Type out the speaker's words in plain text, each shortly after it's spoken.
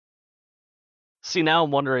See, now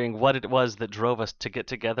I'm wondering what it was that drove us to get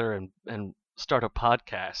together and start a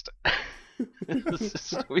podcast.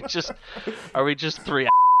 Are we just three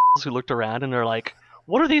who looked around and are like,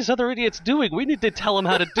 what are these other idiots doing? We need to tell them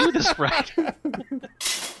how to do this right.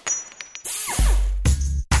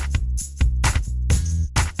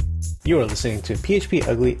 You are listening to PHP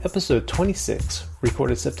Ugly episode 26,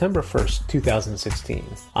 recorded September 1st, 2016.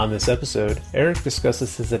 On this episode, Eric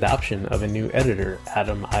discusses his adoption of a new editor,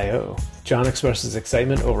 Atom.io. John expresses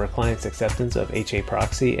excitement over a client's acceptance of HA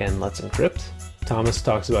Proxy and Let's Encrypt. Thomas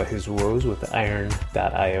talks about his woes with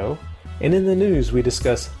Iron.io. And in the news, we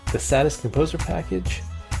discuss the Satis Composer package,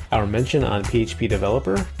 our mention on PHP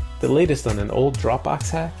Developer, the latest on an old Dropbox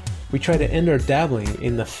hack, we try to end our dabbling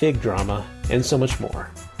in the Fig drama, and so much more.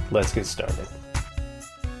 Let's get started.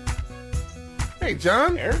 Hey,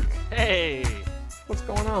 John. Eric, Hey, what's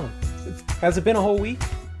going on? Has it been a whole week?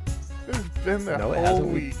 It's been a No, it whole hasn't.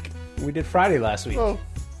 week. We did Friday last week. Well,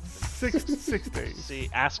 six days. see,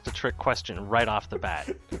 asked a trick question right off the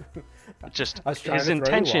bat. Just I was trying his to throw you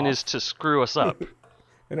intention off. is to screw us up.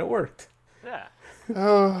 And it worked. Yeah.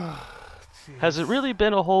 Oh, Has it really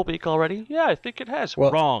been a whole week already? Yeah, I think it has.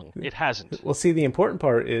 Well- Wrong. It hasn't. Well, see, the important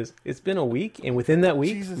part is it's been a week, and within that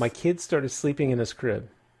week, Jesus. my kid started sleeping in his crib.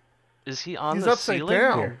 Is he on he's the upside ceiling?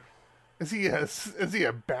 down. Here. Is he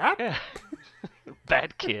a bat? Yeah.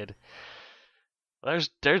 Bad kid.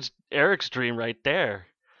 There's Eric's dream right there.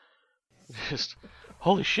 Just,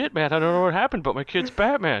 holy shit, man, I don't know what happened, but my kid's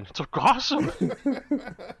Batman. It's awesome.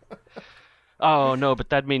 Oh, no, but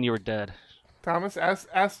that'd mean you were dead. Thomas,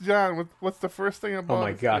 ask John. What's the first thing about? Oh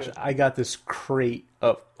my his gosh, kid? I got this crate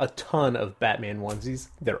of a ton of Batman onesies.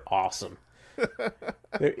 They're awesome.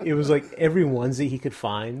 It was like every onesie he could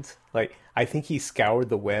find. Like, I think he scoured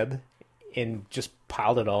the web and just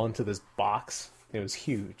piled it all into this box. It was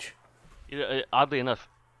huge. You know, oddly enough,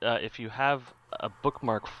 if you have a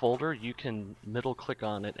bookmark folder, you can middle click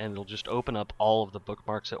on it and it'll just open up all of the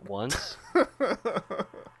bookmarks at once.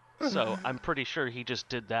 So I'm pretty sure he just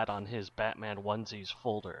did that on his Batman onesies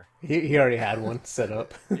folder. He already had one set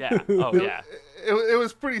up. Yeah. Oh, yeah. It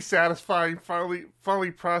was pretty satisfying.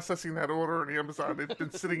 Finally processing that order on Amazon. It's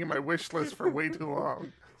been sitting in my wish list for way too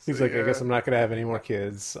long. He's So, like, I yeah. guess I'm not going to have any more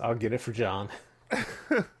kids. I'll get it for John.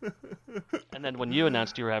 And then when you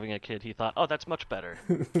announced you were having a kid, he thought, oh, that's much better.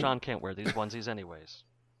 John can't wear these onesies anyways.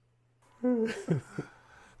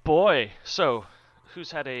 Boy, so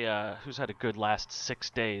who's had a good last 6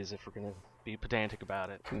 days, if we're gonna be pedantic about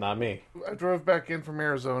it? Not me. I drove back in from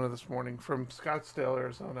Arizona this morning, from Scottsdale,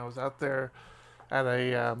 Arizona. I was out there at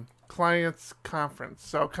a client's conference,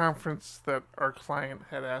 so a conference that our client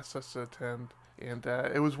had asked us to attend, and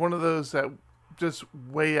it was one of those that just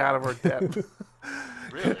way out of our depth.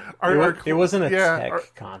 Really? It wasn't a yeah,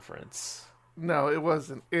 tech conference. No, it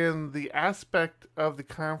wasn't. In the aspect of the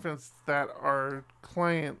conference that our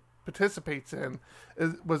client participates in,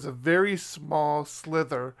 it was a very small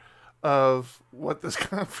slither of what this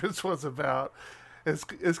conference was about.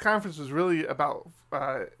 His conference was really about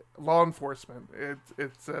law enforcement.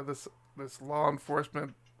 It's this law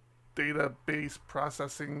enforcement database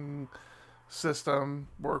processing system,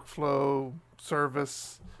 workflow,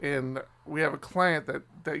 service, and we have a client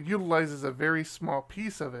that utilizes a very small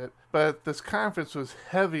piece of it, but this conference was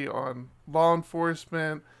heavy on law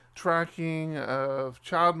enforcement, tracking of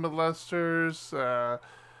child molesters,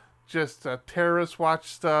 just terrorist watch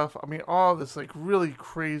stuff. I mean, all this like really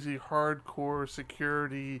crazy hardcore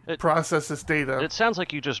security processes data. It sounds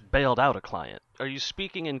like you just bailed out a client. Are you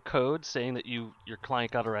speaking in code, saying that your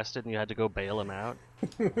client got arrested and you had to go bail him out?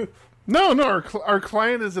 No, our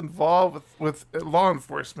client is involved with law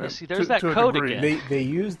enforcement. Yeah, see, there's to that a code degree. again. They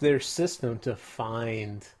use their system to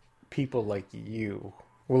find people like you.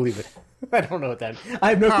 We'll leave it. I don't know what that. I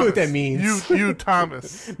have no clue what that means. You,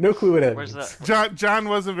 Thomas. No clue what that Where's means. that? John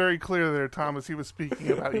wasn't very clear there, Thomas. He was speaking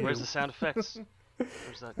about you. Where's the sound effects?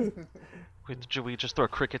 Where's that? Wait, should we just throw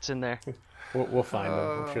crickets in there? We'll find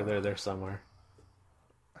them. I'm sure they're there somewhere.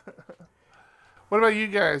 What about you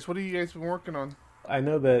guys? What have you guys been working on? I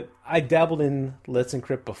know that I dabbled in Let's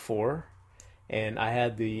Encrypt before, and I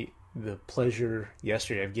had the pleasure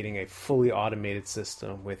yesterday of getting a fully automated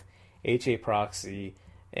system with HA Proxy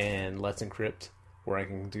and Let's Encrypt, where I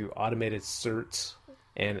can do automated certs,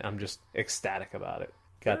 and I'm just ecstatic about it.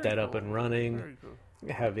 Got Very that up cool. and running. Very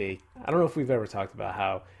cool. I don't know if we've ever talked about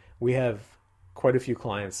how we have quite a few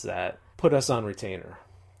clients that put us on retainer.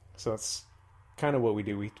 So that's kind of what we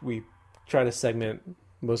do. We try to segment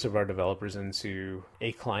most of our developers into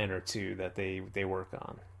a client or two that they work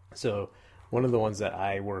on. So one of the ones that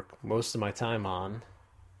I work most of my time on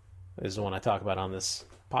is the one I talk about on this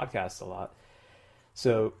podcast a lot.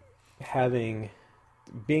 So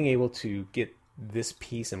being able to get this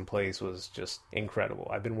piece in place was just incredible.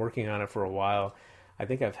 I've been working on it for a while. I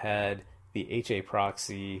think I've had the HA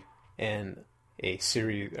proxy and a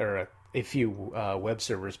few web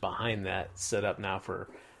servers behind that set up now for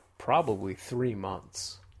probably 3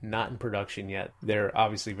 months. Not in production yet. They're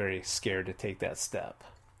obviously very scared to take that step.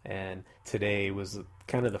 And today was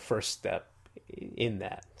kind of the first step in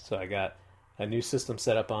that. So I got a new system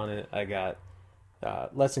set up on it. I got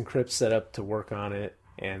Let's Encrypt set up to work on it.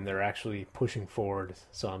 And they're actually pushing forward.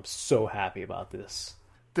 So I'm so happy about this.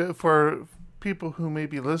 For people who may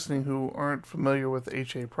be listening who aren't familiar with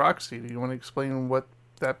HA proxy, do you want to explain what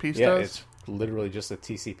that piece does? Yeah, it's literally just a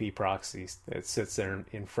TCP proxy. It sits there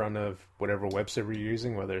in front of whatever web server you're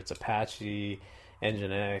using, whether it's Apache,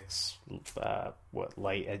 Nginx,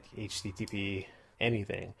 Light HTTP,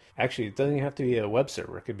 anything. Actually, it doesn't even have to be a web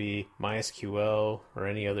server. It could be MySQL or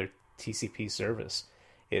any other TCP service.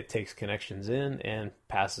 It takes connections in and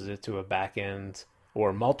passes it to a backend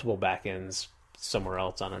or multiple backends somewhere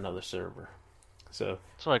else on another server. So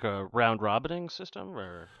it's like a round-robining system,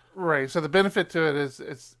 or right. So the benefit to it is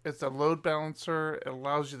it's a load balancer. It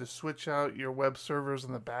allows you to switch out your web servers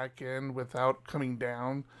in the back end without coming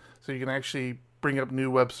down. So you can actually bring up new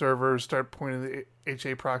web servers, start pointing the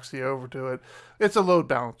HA proxy over to it. It's a load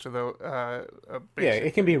balancer, though. Yeah,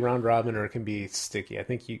 it can be round robin or it can be sticky. I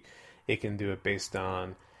think it can do it based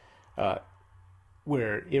on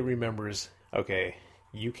where it remembers. Okay,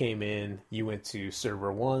 you came in, you went to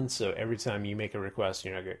server 1, so every time you make a request,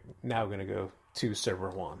 you're now going to go to server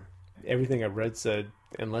 1. Everything I've read said,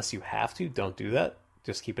 unless you have to, don't do that.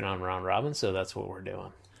 Just keep it on round robin, so that's what we're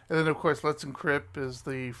doing. And then, of course, Let's Encrypt is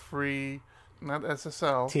the free, not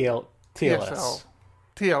SSL. TLS.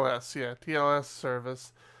 TLS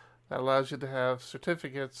service that allows you to have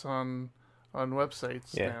certificates on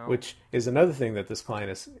websites now. Which is another thing that this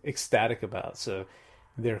client is ecstatic about. So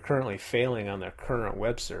they're currently failing on their current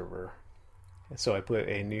web server. So I put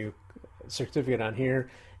a new certificate on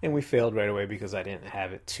here, and we failed right away because I didn't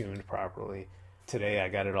have it tuned properly. Today I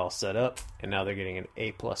got it all set up, and now they're getting an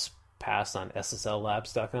A+ pass on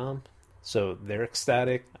SSLLabs.com. So they're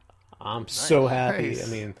ecstatic. I'm so happy. Nice.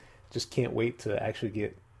 I mean, just can't wait to actually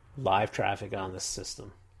get live traffic on this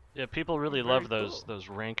system. Yeah, people really love those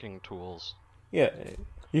ranking tools. Yeah,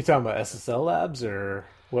 you talking about SSL Labs, or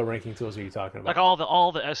what ranking tools are you talking about? Like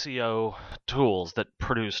all the SEO tools that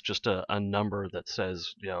produce just a number that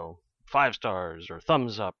says 5 stars or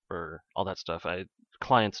thumbs up or all that stuff.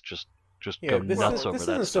 Clients just go nuts over that stuff. This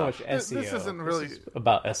isn't so much SEO. This isn't really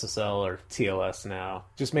about SSL or TLS now.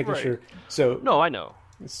 Just making right. sure. So no, I know.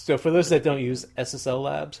 So for those that don't use SSL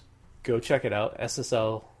Labs, go check it out.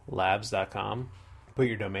 SSLLabs.com. Put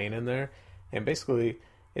your domain in there, and basically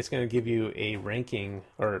it's going to give you a ranking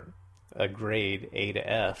or a grade A to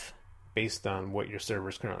F based on what your server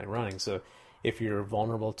is currently running. So if you're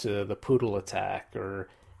vulnerable to the Poodle attack or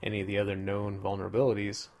any of the other known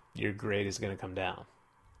vulnerabilities, your grade is going to come down.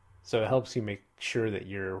 So it helps you make sure that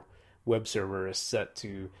your web server is set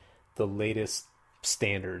to the latest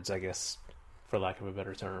standards, I guess, for lack of a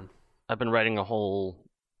better term. I've been writing a whole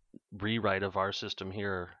rewrite of our system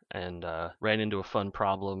here and ran into a fun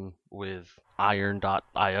problem with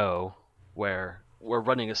iron.io where we're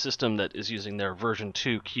running a system that is using their version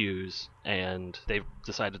 2 queues, and they've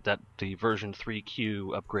decided that the version 3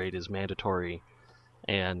 queue upgrade is mandatory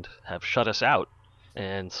and have shut us out.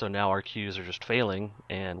 And so now our queues are just failing,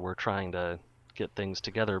 and we're trying to get things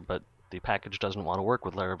together, but the package doesn't want to work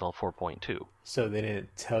with Laravel 4.2. So they didn't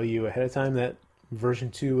tell you ahead of time that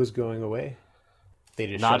version 2 was going away? They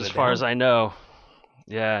just Not shut as it far down? as I know.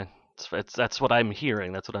 Yeah, that's what I'm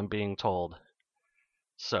hearing. That's what I'm being told.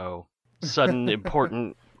 So sudden,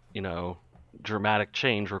 important, dramatic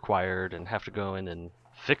change required, and have to go in and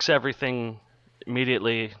fix everything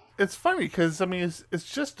immediately. It's funny because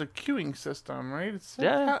it's just a queuing system, right?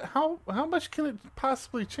 Yeah. How much can it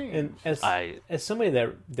possibly change? And as somebody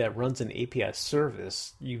that runs an API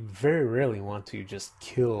service, you very rarely want to just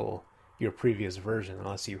kill your previous version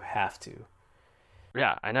unless you have to.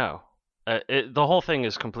 Yeah, I know. The whole thing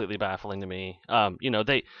is completely baffling to me.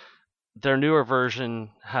 Their newer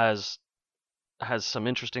version has some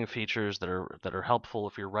interesting features that are helpful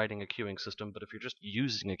if you're writing a queuing system, but if you're just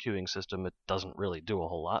using a queuing system, it doesn't really do a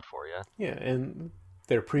whole lot for you. Yeah, and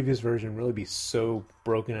their previous version really be so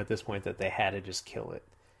broken at this point that they had to just kill it.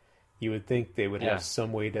 You would think they would have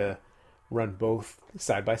some way to run both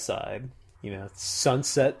side by side,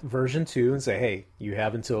 sunset version 2 and say, hey, you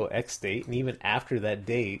have until X date, and even after that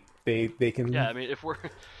date, They can. Yeah, I mean, if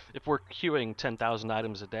we're queuing 10,000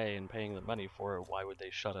 items a day and paying them money for it, why would they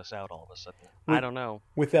shut us out all of a sudden? I don't know.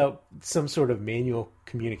 Without some sort of manual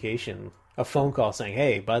communication, a phone call saying,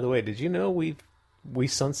 "Hey, by the way, did you know we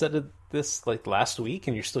sunsetted this like last week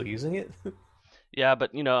and you're still using it?" Yeah,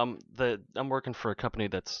 but I'm working for a company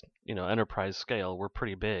that's enterprise scale. We're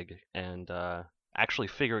pretty big, and actually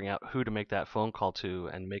figuring out who to make that phone call to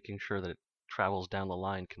and making sure that it travels down the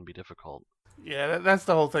line can be difficult. Yeah, that's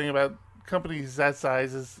the whole thing about companies that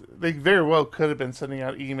size is they very well could have been sending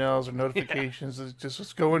out emails or notifications. Yeah.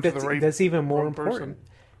 Just going to the right. That's even more important. Person.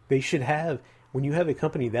 They should have, when you have a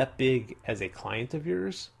company that big as a client of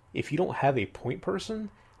yours, if you don't have a point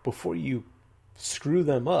person, before you screw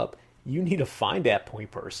them up, you need to find that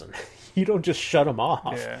point person. You don't just shut them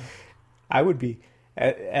off. Yeah. I would be,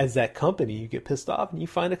 as that company, you get pissed off and you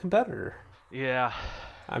find a competitor. Yeah.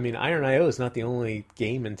 I mean, Iron.io is not the only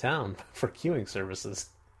game in town for queuing services.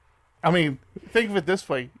 I mean, think of it this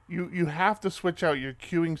way. You have to switch out your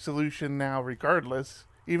queuing solution now regardless.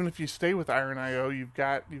 Even if you stay with Iron.io, you've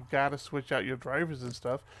got to switch out your drivers and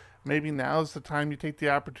stuff. Maybe now's the time you take the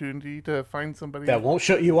opportunity to find somebody that won't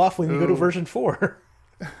shut you off when you go to version 4.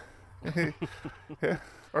 Yeah.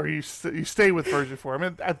 Or you stay with version 4. I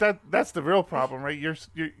mean, that's the real problem, right?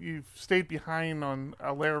 You've stayed behind on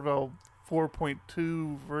a Laravel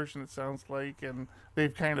 4.2 version, it sounds like, and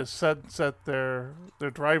they've kind of set their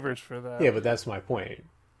drivers for that. Yeah, but that's my point.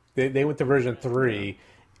 They went to version 3.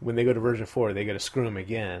 When they go to version 4, they got to screw them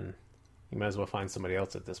again. You might as well find somebody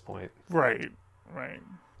else at this point. Right.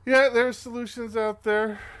 Yeah, there's solutions out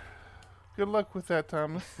there. Good luck with that,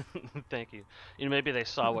 Thomas. Thank you. Maybe they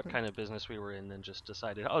saw what kind of business we were in and just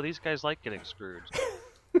decided, oh, these guys like getting screwed.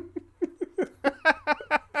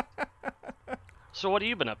 So what have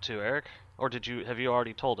you been up to, Eric? Or have you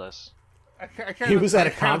already told us? He was at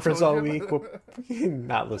a conference all week.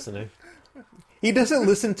 Not listening. He doesn't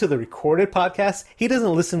listen to the recorded podcast. He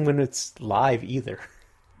doesn't listen when it's live either.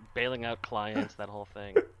 Bailing out clients, that whole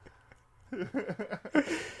thing.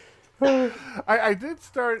 I did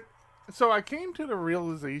start... So I came to the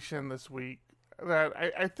realization this week that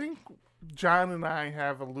I think John and I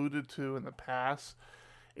have alluded to in the past,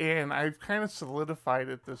 and I've kind of solidified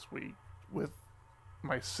it this week with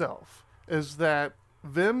myself, is that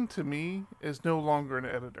Vim to me is no longer an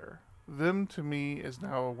editor. Vim to me is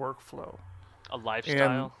now a workflow. A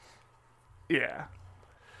lifestyle? And, yeah.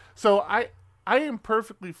 So I am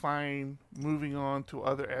perfectly fine moving on to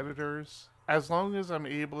other editors as long as I'm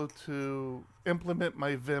able to implement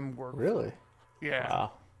my Vim workflow. Really? Yeah.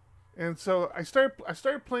 Wow. And so I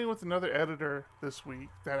started playing with another editor this week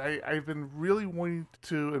that I've been really wanting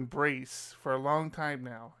to embrace for a long time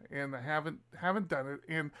now, and I haven't done it,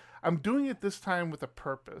 and I'm doing it this time with a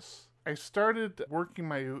purpose. I started working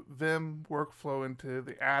my Vim workflow into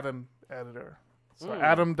the Atom editor. So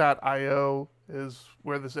Atom.io is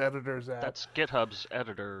where this editor is at. That's GitHub's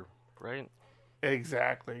editor, right?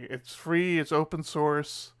 Exactly. It's free. It's open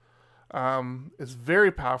source. It's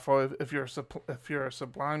very powerful. If you're a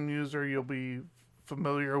Sublime user, you'll be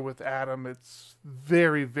familiar with Atom. It's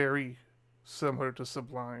very, very similar to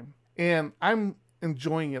Sublime, and I'm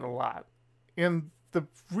enjoying it a lot. And the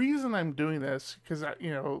reason I'm doing this because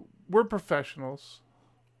we're professionals.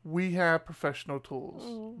 We have professional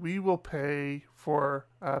tools. We will pay for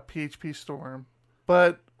PHP Storm,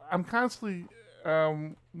 but I'm constantly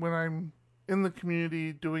when I'm in the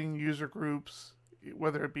community doing user groups,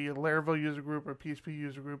 whether it be a Laravel user group or a PHP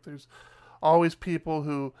user group, there's always people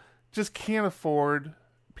who just can't afford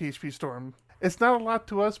PHP Storm. It's not a lot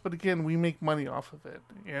to us, but again, we make money off of it.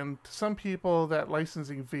 And to some people, that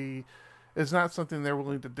licensing fee is not something they're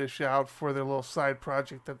willing to dish out for their little side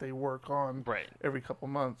project that they work on every couple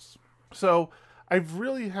months. So I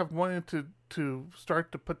really have wanted to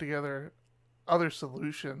start to put together other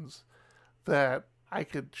solutions that I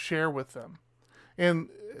could share with them. And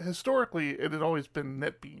historically, it had always been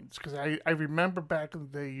NetBeans, because I remember back in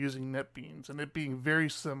the day using NetBeans and it being very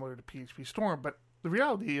similar to PHP Storm. But the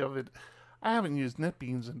reality of it, I haven't used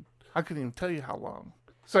NetBeans in I couldn't even tell you how long.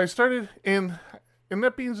 So I started, and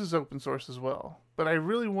NetBeans is open source as well. But I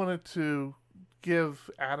really wanted to give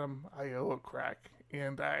Atom.io a crack.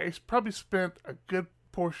 And I probably spent a good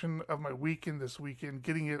portion of my weekend this weekend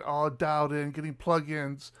getting it all dialed in, getting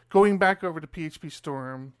plugins, going back over to PHP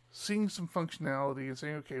Storm, seeing some functionality and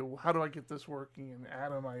saying, okay, well, how do I get this working in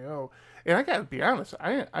Atom.io? And I got to be honest,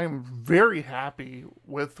 I am very happy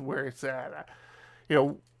with where it's at.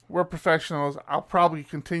 We're professionals. I'll probably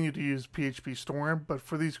continue to use PHP Storm, but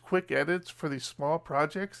for these quick edits, for these small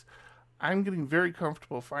projects, I'm getting very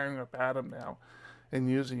comfortable firing up Atom now and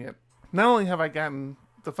using it. Not only have I gotten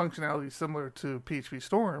the functionality similar to PHP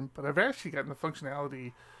Storm, but I've actually gotten the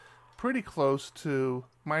functionality pretty close to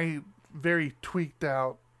my very tweaked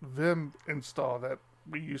out Vim install that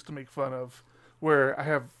we used to make fun of, where I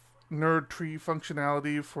have nerd tree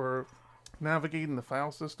functionality for navigating the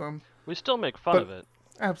file system. We still make fun of it.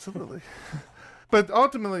 Absolutely. But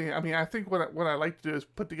ultimately, I mean, I think what I like to do is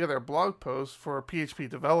put together a blog post for PHP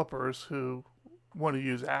developers who want to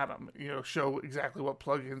use Atom. Show exactly what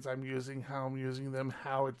plugins I'm using, how I'm using them,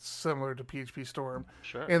 how it's similar to PHP Storm.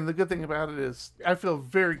 Sure. And the good thing about it is I feel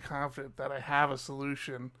very confident that I have a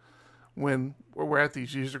solution when we're at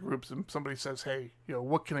these user groups and somebody says, hey,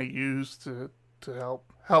 what can I use to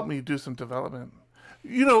help me do some development?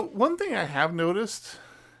 One thing I have noticed,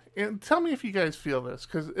 and tell me if you guys feel this,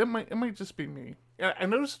 because it might just be me. I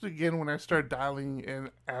noticed it again when I started dialing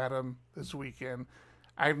in Atom this weekend.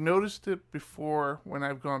 I've noticed it before when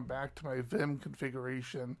I've gone back to my Vim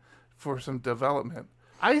configuration for some development.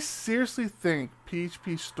 I seriously think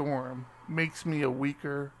PHP Storm makes me a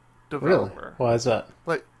weaker developer. Really? Why is that?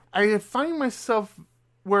 Like, I find myself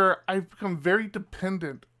where I've become very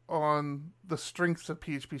dependent on the strengths of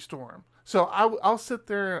PHP Storm. So I'll sit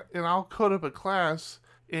there and I'll code up a class,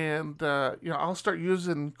 and I'll start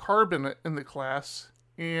using Carbon in the class,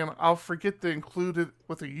 and I'll forget to include it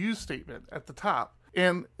with a use statement at the top.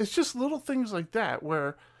 And it's just little things like that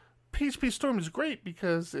where PHP Storm is great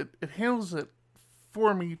because it handles it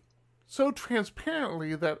for me so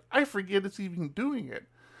transparently that I forget it's even doing it.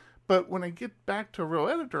 But when I get back to a real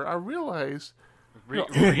editor, I realize... Real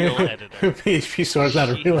editor. PHP Storm's not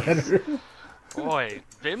a real editor. Boy,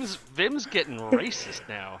 Vim's getting racist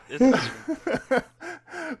now.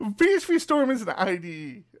 PHP Storm is an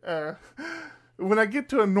IDE. When I get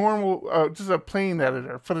to a normal, just a plain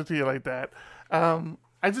editor, put it to you like that,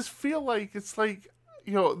 I just feel like it's like,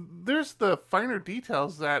 there's the finer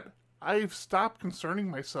details that I've stopped concerning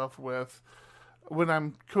myself with when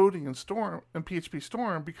I'm coding in PHP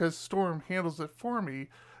Storm, because Storm handles it for me,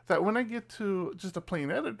 that when I get to just a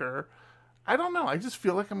plain editor, I don't know, I just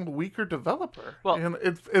feel like I'm a weaker developer. Well, and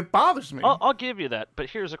it bothers me. I'll give you that, but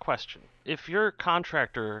here's a question. If your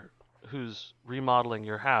contractor who's remodeling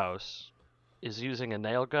your house is using a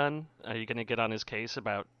nail gun, are you going to get on his case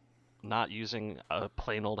about not using a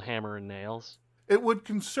plain old hammer and nails? It would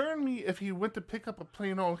concern me if he went to pick up a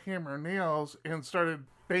plain old hammer and nails and started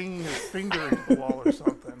banging his finger into the wall or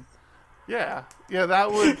something. Yeah,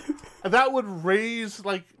 that would raise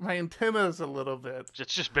like my antennas a little bit.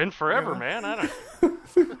 It's just been forever, man. I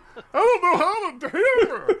don't know how to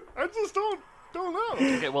hammer. I just don't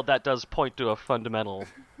know. Okay, well, that does point to a fundamental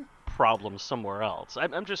problem somewhere else.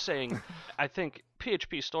 I'm just saying, I think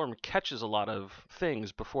PHP Storm catches a lot of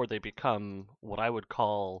things before they become what I would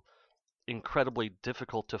call incredibly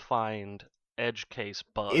difficult to find edge case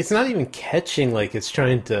bugs. It's not even catching like it's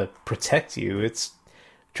trying to protect you. It's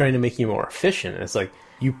trying to make you more efficient. It's like,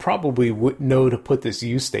 you probably would know to put this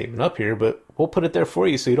use statement up here, but we'll put it there for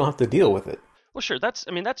you so you don't have to deal with it. Well, sure, that's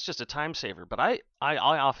just a time saver, but I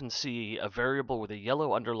often see a variable with a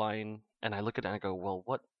yellow underline, and I look at it and I go, well,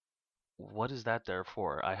 what is that there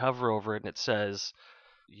for? I hover over it and it says,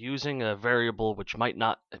 using a variable which might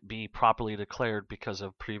not be properly declared because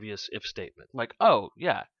of previous if statement. I'm like, oh,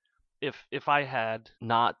 yeah. If I had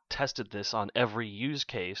not tested this on every use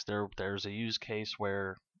case, there's a use case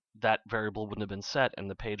where that variable wouldn't have been set and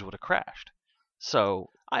the page would have crashed. So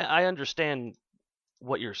I understand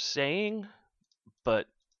what you're saying, but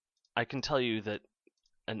I can tell you that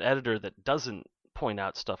an editor that doesn't point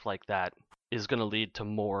out stuff like that is going to lead to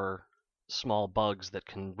more small bugs that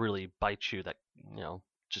can really bite you that,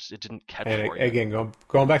 just it didn't catch for you. Again,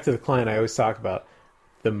 going back to the client, I always talk about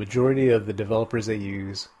the majority of the developers they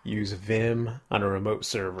use Vim on a remote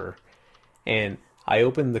server. And I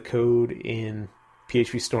open the code in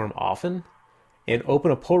PHP Storm often and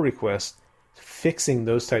open a pull request fixing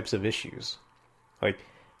those types of issues. Like,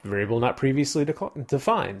 variable not previously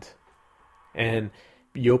defined. And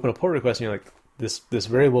you open a pull request and you're like, this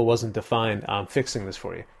variable wasn't defined, I'm fixing this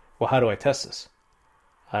for you. Well, how do I test this?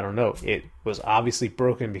 I don't know. It was obviously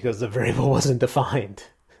broken because the variable wasn't defined.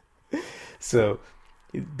 So,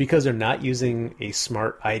 because they're not using a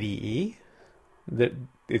smart IDE, that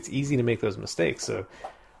it's easy to make those mistakes. So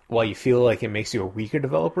while you feel like it makes you a weaker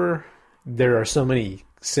developer, there are so many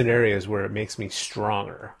scenarios where it makes me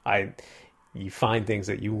stronger. You find things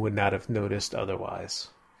that you would not have noticed otherwise.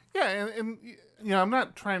 Yeah, and I'm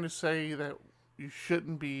not trying to say that you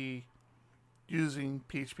shouldn't be using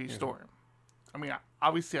PHP Storm. I mean,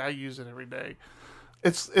 obviously I use it every day.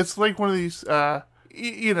 It's like one of these...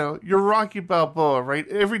 you're Rocky Balboa, right?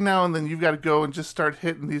 Every now and then you've got to go and just start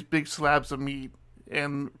hitting these big slabs of meat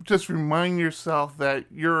and just remind yourself that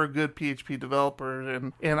you're a good PHP developer.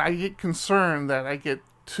 And I get concerned that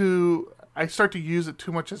I start to use it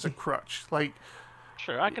too much as a crutch. Like,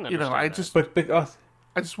 sure, I can understand. I that. just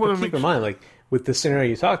I just want to keep in mind, like with the scenario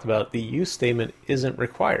you talked about, the use statement isn't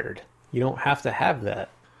required. You don't have to have that.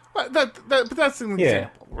 But that's an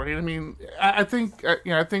example, right? I mean, I think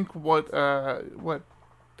what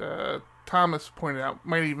Thomas pointed out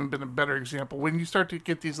might even been a better example. When you start to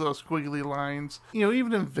get these little squiggly lines,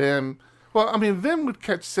 even in Vim. Well, I mean, Vim would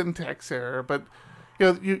catch syntax error, but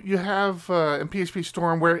you have in PHP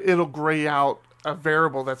Storm where it'll gray out a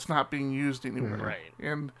variable that's not being used anymore, right?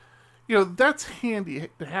 And that's handy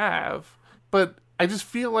to have, but I just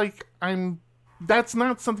feel like that's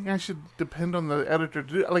not something I should depend on the editor to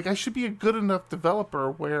do. Like, I should be a good enough developer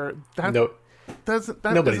where that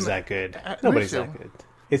nobody's that good. Nobody's that good.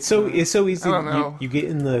 It's so easy. I don't know. You get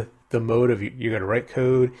in the mode of you're going to write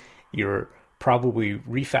code. You're probably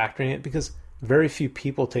refactoring it because very few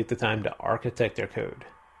people take the time to architect their code.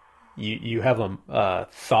 You have a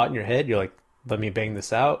thought in your head. You're like, let me bang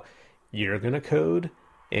this out. You're going to code,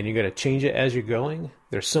 and you're going to change it as you're going.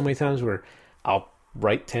 There's so many times where I'll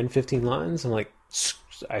write 10, 15 lines, and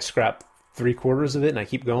I scrap 3/4 of it, and I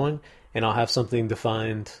keep going, and I'll have something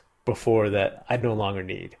defined before that I no longer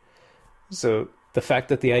need. So the fact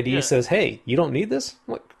that the IDE says, hey, you don't need this?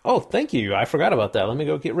 I'm like, oh, thank you. I forgot about that. Let me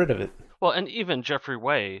go get rid of it. Well, and even Jeffrey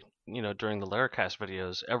Way, during the Laracast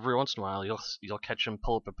videos, every once in a while you'll catch him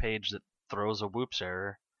pull up a page that throws a whoops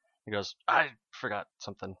error. He goes, I forgot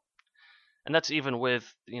something. And that's even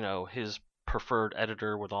with, his preferred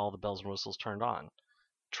editor with all the bells and whistles turned on,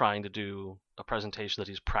 trying to do a presentation that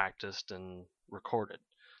he's practiced and recorded.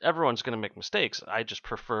 Everyone's going to make mistakes. I just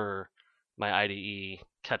prefer my IDE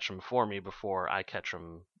catch them for me before I catch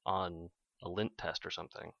them on a lint test or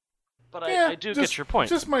something. But I do get your point.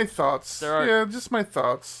 Just my thoughts. Just my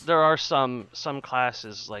thoughts. There are some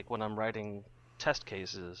classes, like when I'm writing test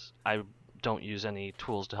cases, I don't use any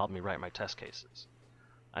tools to help me write my test cases.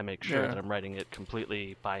 I make sure that I'm writing it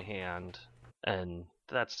completely by hand, and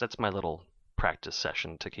that's my little practice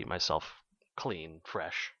session to keep myself clean,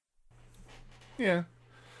 fresh. Yeah.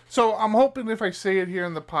 So I'm hoping if I say it here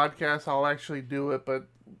in the podcast, I'll actually do it, but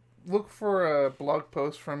look for a blog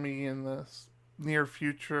post from me in the near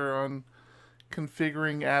future on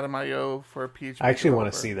configuring Atom.io for a PHP I actually developer.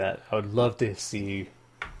 want to see that. I would love to see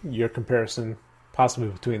your comparison, possibly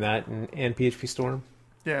between that and PHP Storm.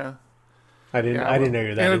 Yeah. I didn't know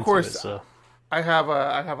you're that and of into course, it, so. I have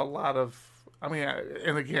a lot of,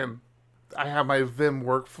 and again, I have my Vim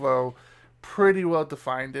workflow pretty well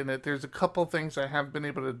defined in it. There's a couple things I haven't been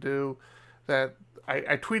able to do that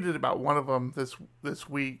I tweeted about one of them this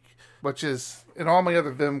week, which is in all my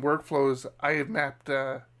other Vim workflows, I have mapped,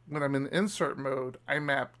 when I'm in insert mode, I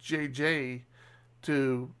map JJ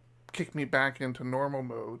to kick me back into normal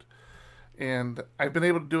mode. And I've been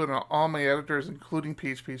able to do it on all my editors, including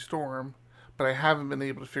PHP Storm, but I haven't been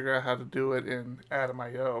able to figure out how to do it in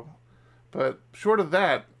Atom.io. But short of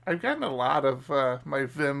that, I've gotten a lot of my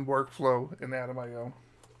Vim workflow in Atom.io.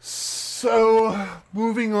 So,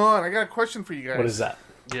 moving on, I got a question for you guys. What is that?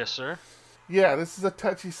 Yes, sir. Yeah, this is a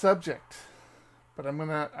touchy subject, but I'm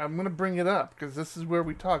gonna bring it up because this is where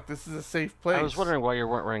we talk. This is a safe place. I was wondering why you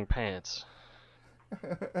weren't wearing pants.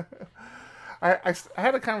 I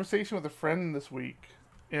had a conversation with a friend this week,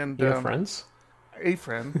 and You have friends? a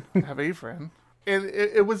friend. I have a friend. And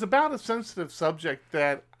it was about a sensitive subject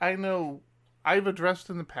that I know I've addressed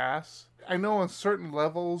in the past. I know on certain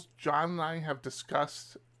levels, John and I have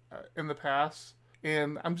discussed in the past.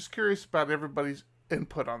 And I'm just curious about everybody's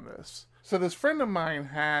input on this. So this friend of mine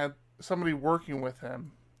had somebody working with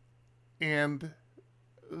him. And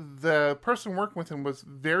the person working with him was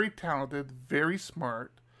very talented, very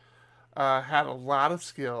smart, had a lot of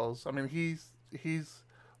skills. I mean, he's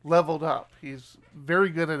leveled up. He's very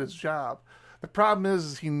good at his job. The problem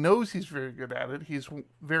is he knows he's very good at it. He's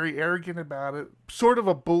very arrogant about it. Sort of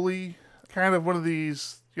a bully. Kind of one of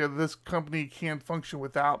these, this company can't function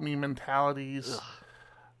without me mentalities.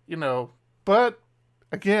 Ugh. But,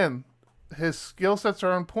 again, his skill sets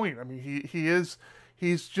are on point. I mean,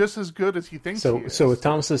 he's just as good as he thinks he is. So with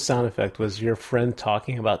Thomas's sound effect, was your friend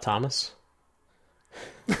talking about Thomas?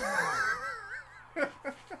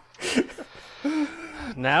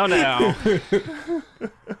 Now.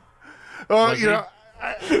 Well,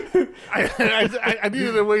 I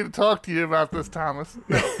needed a way to talk to you about this, Thomas.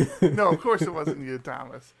 No, of course it wasn't you,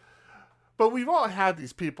 Thomas. But we've all had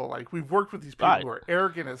these people. Like, we've worked with these people who are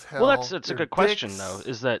arrogant as hell. Well, that's a They're good question, dicks. though.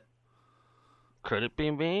 Is that could it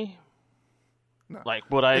be me? No, Like,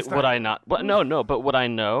 would I not? But would I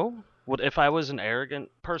know? What if I was an arrogant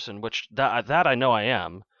person, which that I know I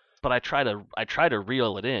am, but I try to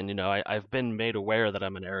reel it in. I've been made aware that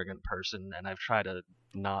I'm an arrogant person, and I've tried to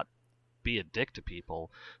not be a dick to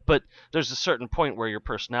people. But there's a certain point where your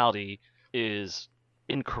personality is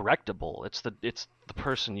incorrectible. It's the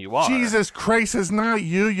person you are. Jesus Christ, it's not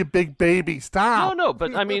you, you big baby. Stop. No,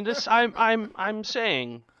 but I mean this. I'm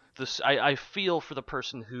saying this. I feel for the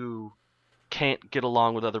person who can't get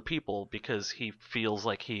along with other people because he feels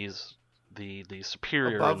like he's the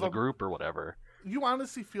superior Above in the them? group or whatever. You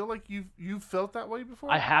honestly feel like you've felt that way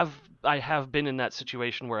before? I have been in that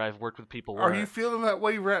situation where I've worked with people where Are you feeling that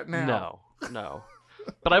way right now? no.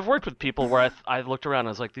 But I've worked with people where I looked around and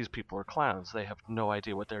I was like, these people are clowns. They have no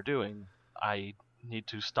idea what they're doing. I need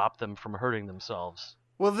to stop them from hurting themselves.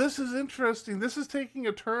 Well, this is interesting. This is taking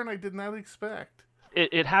a turn I did not expect.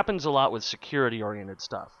 It happens a lot with security-oriented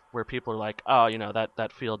stuff, where people are like, oh,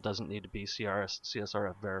 that field doesn't need to be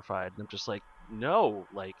CSRF verified. And I'm just like, no,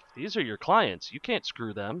 like, these are your clients. You can't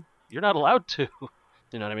screw them. You're not allowed to.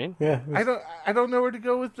 You know what I mean? Yeah. I don't know where to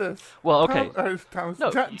go with this. Well, okay. Thomas,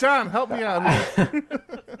 No, John, help me out here.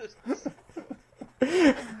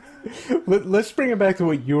 Let's bring it back to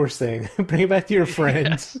what you were saying. Bring it back to your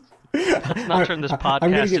friends. Let's not turn this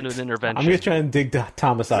podcast into an intervention. I'm going to try and dig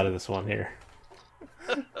Thomas out of this one here.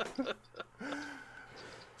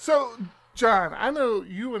 So, John, I know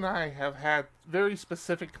you and I have had very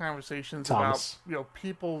specific conversations Thomas. about,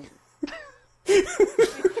 people.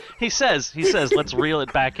 He says, let's reel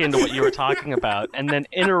it back into what you were talking about, and then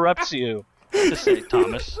interrupts you to say,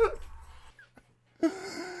 Thomas.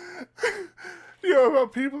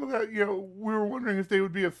 About people that, we were wondering if they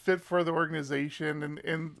would be a fit for the organization,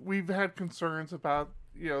 and we've had concerns about,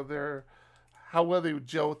 how well they would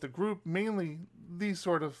gel with the group, mainly these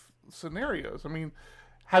sort of scenarios. I mean,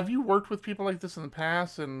 have you worked with people like this in the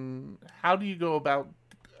past, and how do you go about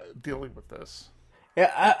dealing with this?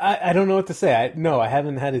 Yeah, I don't know what to say. I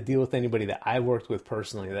haven't had to deal with anybody that I worked with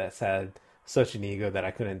personally that's had such an ego that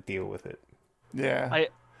I couldn't deal with it. Yeah.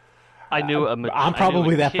 I knew I'm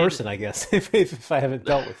probably that person, I guess, if I haven't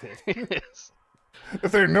dealt with it.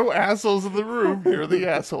 If there are no assholes in the room, you're the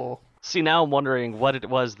asshole. See, now I'm wondering what it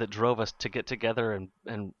was that drove us to get together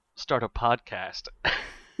and start a podcast.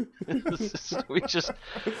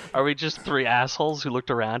 Are we just three assholes who looked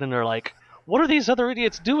around and are like, what are these other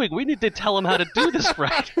idiots doing? We need to tell them how to do this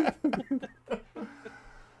right.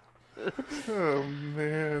 Oh,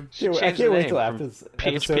 man. I can't wait till after this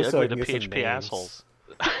PHP episode so I Ugly can to get some PHP names. Assholes.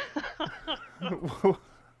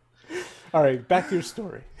 All right, back to your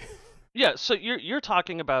story. Yeah, so you're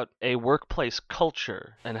talking about a workplace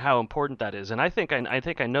culture and how important that is, and I think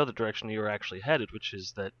I know the direction you were actually headed, which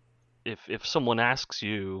is that if someone asks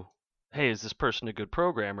you, "Hey, is this person a good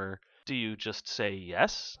programmer?" do you just say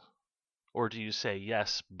yes, or do you say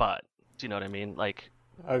yes but? Do you know what I mean? Like,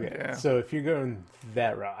 Okay, Yeah. so if you're going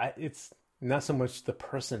that route, it's not so much the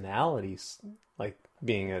personalities, like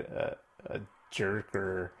being a jerk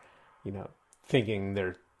or thinking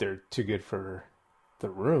they're too good for the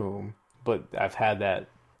room. But I've had that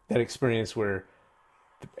experience where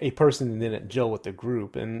a person didn't gel with the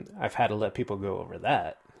group, and I've had to let people go over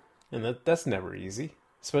that, and that's never easy,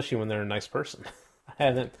 especially when they're a nice person. I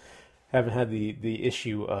haven't had the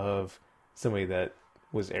issue of somebody that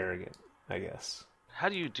was arrogant, I guess. how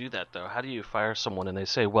do you do that though? How do you fire someone and they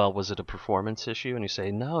say, "Well, was it a performance issue?" and you say,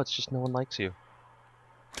 "No, it's just no one likes you."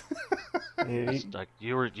 It's like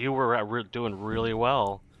you were doing really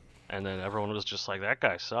well. And then everyone was just like, that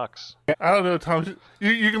guy sucks. I don't know, Tom.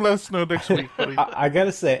 You can let us know next week, buddy. I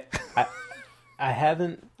gotta say,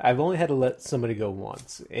 I've only had to let somebody go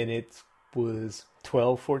once, and it was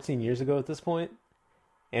 12, 14 years ago at this point.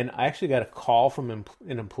 And I actually got a call from an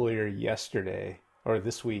employer yesterday, or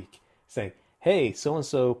this week, saying, hey,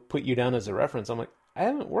 so-and-so put you down as a reference. I'm like, I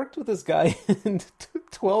haven't worked with this guy in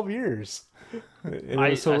 12 years.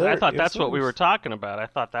 I thought that's what we were talking about. I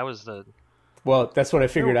thought that was the... Well, that's what I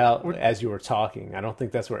figured out as you were talking. I don't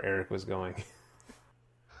think that's where Eric was going.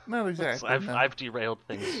 Not exactly. no. I've derailed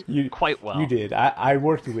things You- quite well. You did. I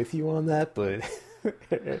worked with you on that, but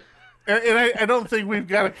And I don't think we've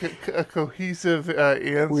got a cohesive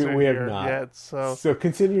answer we have here not. yet. So so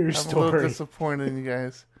continue your I'm a little story. disappointed in you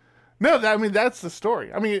guys. No, I mean, that's the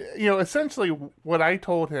story. I mean, essentially what I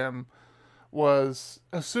told him was,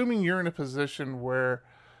 assuming you're in a position where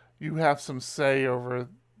you have some say over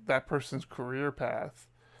that person's career path,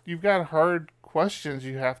 you've got hard questions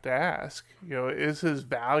you have to ask. Is his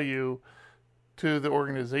value to the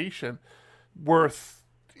organization worth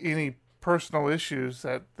any personal issues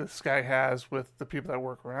that this guy has with the people that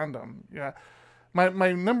work around him? Yeah.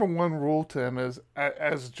 My number one rule to him is,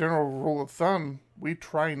 as a general rule of thumb, we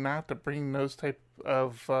try not to bring those type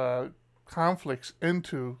of conflicts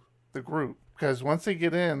into the group, because once they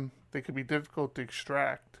get in, they could be difficult to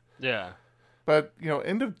extract. Yeah. But,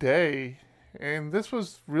 end of day, and this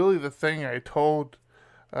was really the thing I told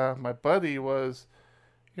my buddy was,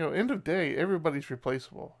 end of day, everybody's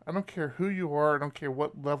replaceable. I don't care who you are. I don't care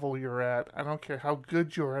what level you're at. I don't care how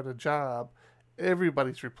good you are at a job.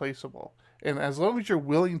 Everybody's replaceable. And as long as you're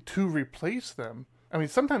willing to replace them, I mean,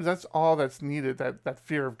 sometimes that's all that's needed, that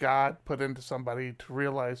fear of God put into somebody to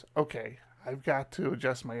realize, okay, I've got to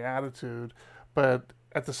adjust my attitude. But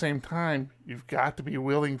at the same time, you've got to be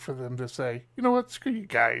willing for them to say, you know what, screw you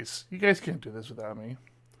guys. You guys can't do this without me.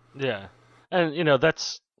 Yeah. And,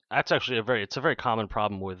 that's actually it's a very common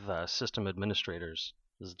problem with system administrators.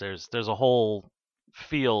 There's a whole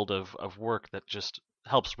field of work that just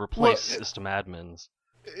helps replace system admins.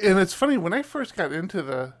 And it's funny, when I first got into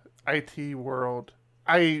the IT world,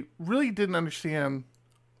 I really didn't understand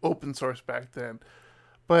open source back then.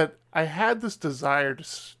 But I had this desire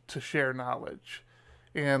to share knowledge.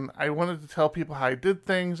 And I wanted to tell people how I did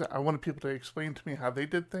things. I wanted people to explain to me how they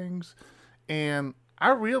did things. And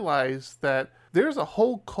I realized that there's a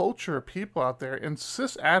whole culture of people out there, and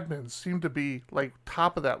sysadmins seem to be like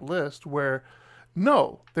top of that list, where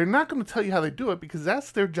no, they're not going to tell you how they do it because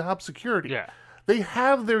that's their job security. Yeah. They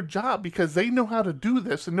have their job because they know how to do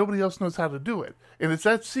this and nobody else knows how to do it. And it's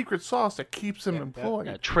that secret sauce that keeps them employed.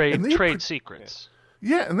 Yeah, trade secrets.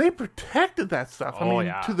 Yeah, and they protected that stuff.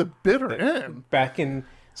 To the bitter end. Back when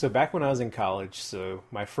I was in college, so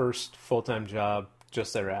my first full-time job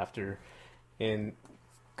just thereafter, showing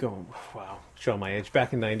my age,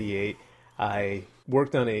 back in 98, I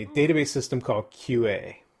worked on a database system called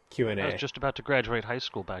QA. I was just about to graduate high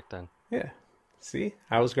school back then. Yeah. See?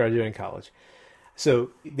 I was graduating college.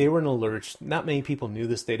 So they were in a lurch. Not many people knew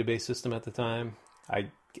this database system at the time.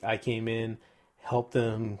 I came in, helped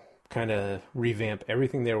them kind of revamp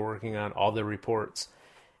everything they were working on, all their reports.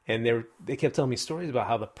 And they kept telling me stories about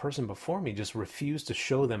how the person before me just refused to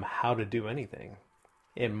show them how to do anything.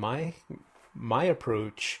 And my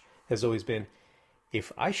approach has always been,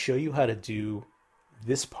 if I show you how to do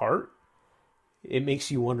this part, it makes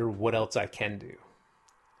you wonder what else I can do.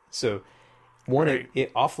 So, one, right.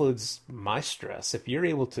 It offloads my stress. If you're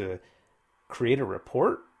able to create a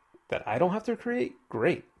report that I don't have to create,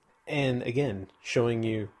 great. And again, showing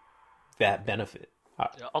you that benefit.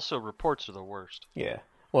 Also, reports are the worst. Yeah.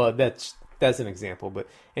 Well, that's an example, but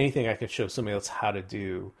anything I could show somebody else how to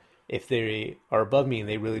do, if they are above me and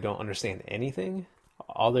they really don't understand anything,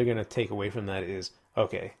 all they're going to take away from that is,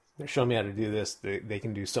 okay, they're showing me how to do this, they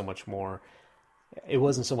can do so much more. It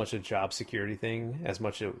wasn't so much a job security thing as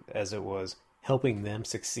much as it was helping them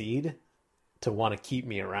succeed to want to keep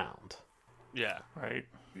me around. Yeah. Right.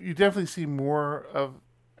 You definitely see more of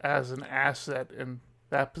as an asset in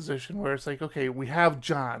that position where it's like, okay, we have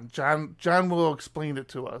John. John will explain it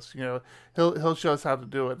to us. He'll show us how to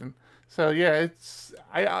do it. And so yeah, it's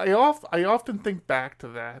I often think back to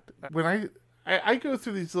that when I go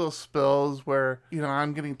through these little spills where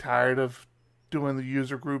I'm getting tired of doing the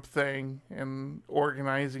user group thing and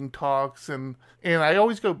organizing talks, and I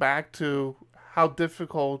always go back to how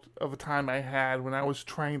difficult of a time I had when I was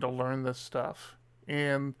trying to learn this stuff,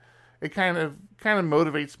 and it kind of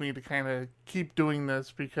motivates me to kind of keep doing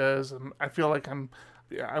this because I feel like I'm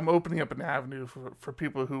opening up an avenue for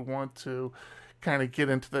people who want to kind of get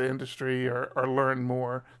into the industry or learn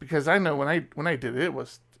more, because I know when I did it, it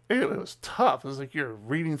was tough. It was like you're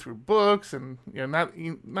reading through books, and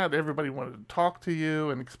not everybody wanted to talk to you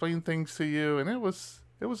and explain things to you, and it was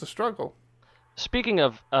a struggle. Speaking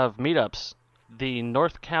of meetups, the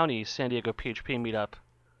North County San Diego PHP meetup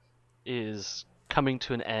is coming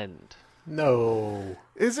to an end. No.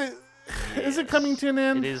 Is it? Yes. Is it coming to an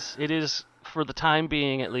end? It is for the time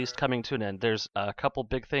being, at least, coming to an end. There's a couple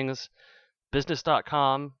big things.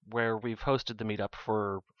 Business.com, where we've hosted the meetup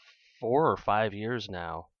for 4 or 5 years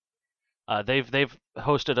now. They've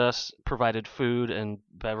hosted us, provided food and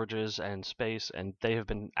beverages and space, and they have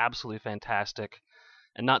been absolutely fantastic.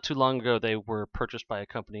 And not too long ago, they were purchased by a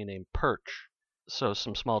company named Perch. So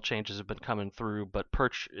some small changes have been coming through, but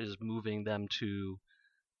Perch is moving them to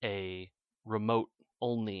a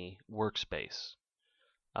remote-only workspace.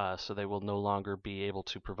 So they will no longer be able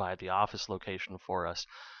to provide the office location for us.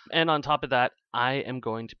 And on top of that, I am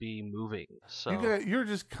going to be moving. So you're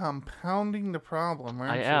just compounding the problem,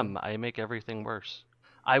 aren't you? I am. I make everything worse.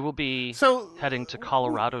 I will be heading to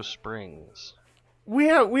Colorado Springs. We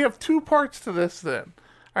have 2 parts to this then.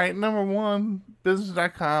 All right, number one,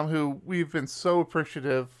 Business.com, who we've been so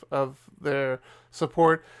appreciative of their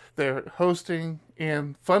support, their hosting,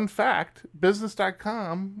 and fun fact,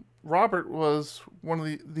 Business.com, Robert was one of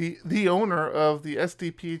the owner of the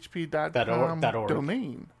sdphp.com .org.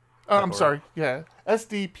 domain. I'm sorry, yeah,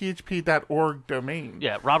 sdphp.org domain.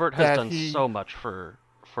 Yeah, Robert has done he- so much for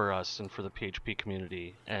us and for the PHP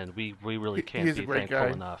community, and we really can't he's a be great thankful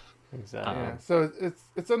guy. enough. Exactly. Yeah, so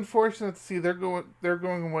it's unfortunate to see they're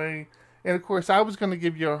going away, and of course I was going to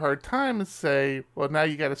give you a hard time and say, well, now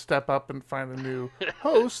you got to step up and find a new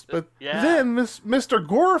host, but Yeah. then Mr.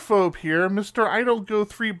 Agoraphobe here, Mr. I don't go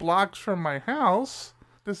 3 blocks from my house,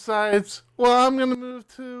 decides, well, I'm going to move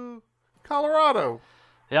to Colorado.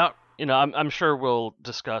 Yeah, I'm sure we'll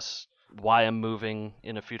discuss why I'm moving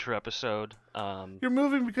in a future episode. You're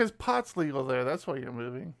moving because pot's legal there. That's why you're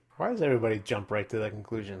moving. Why does everybody jump right to that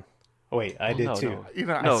conclusion? Oh, wait, I did no, too. no. You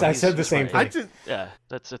know, No, I he's said the just same right. thing. I just Yeah,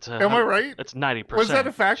 it's a. Am I right? It's 90%. was that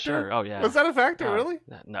a factor? Sure. Oh yeah. Was that a factor? No, Really?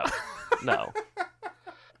 No, no,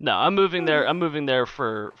 no. I'm moving there. I'm moving there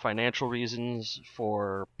for financial reasons,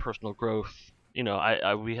 for personal growth.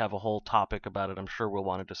 We have a whole topic about it. I'm sure we'll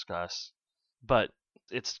want to discuss, but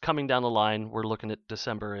it's coming down the line. We're looking at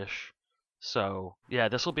December-ish. So yeah,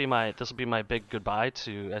 this will be my big goodbye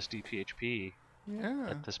to SDPHP Yeah.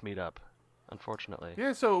 at this meetup. Unfortunately.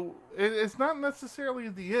 Yeah, so it's not necessarily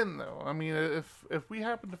the end, though. I mean, if we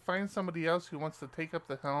happen to find somebody else who wants to take up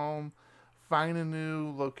the helm, find a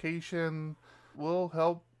new location, we'll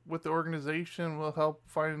help with the organization, we'll help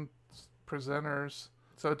find presenters.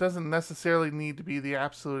 So it doesn't necessarily need to be the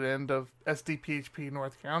absolute end of SDPHP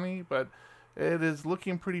North County, but it is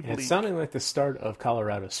looking pretty bleak. It's sounding like the start of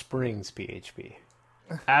Colorado Springs PHP.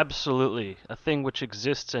 Absolutely. A thing which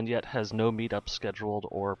exists and yet has no meetup scheduled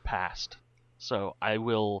or passed. So I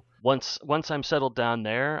will once I'm settled down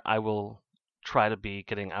there, I will try to be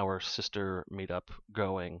getting our sister meetup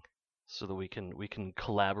going so that we can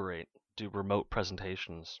collaborate, do remote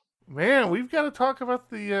presentations. Man, we've got to talk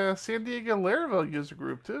about the San Diego Laravel user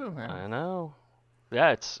group, too, man. I know.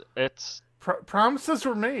 Yeah, it's Promises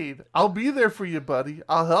were made. I'll be there for you, buddy.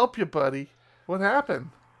 I'll help you, buddy. What happened?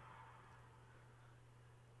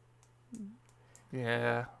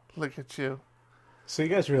 Yeah, look at you. So you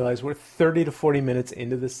guys realize we're 30 to 40 minutes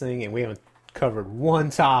into this thing and we haven't covered one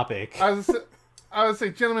topic. I would say,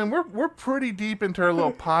 gentlemen, we're pretty deep into our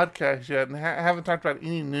little podcast yet, and haven't talked about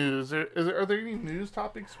any news. Are there any news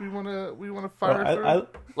topics we want to fire through?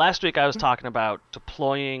 Last week I was talking about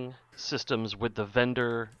deploying systems with the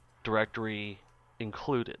vendor directory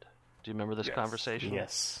included. Do you remember this conversation?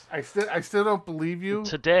 Yes. I still don't believe you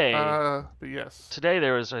Today, but yes. Today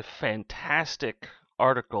there was a fantastic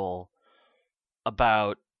article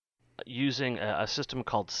about using a system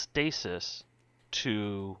called Stasis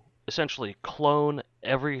to essentially clone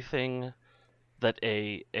everything that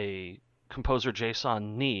a Composer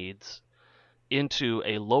JSON needs into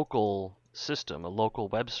a local system, a local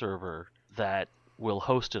web server that will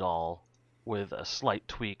host it all with a slight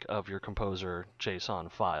tweak of your Composer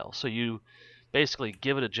JSON file. So you basically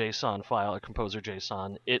give it a JSON file, a Composer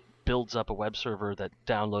JSON, it builds up a web server that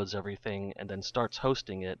downloads everything and then starts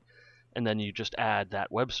hosting it, and then you just add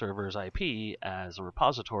that web server's IP as a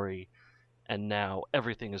repository, and now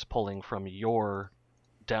everything is pulling from your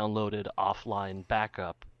downloaded offline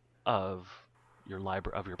backup of your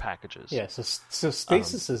library of your packages. Yeah, so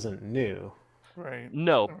Stasis isn't new. Right.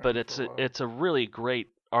 No, Right, but for a while. it's a really great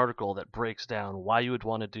article that breaks down why you would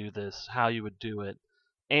want to do this, how you would do it,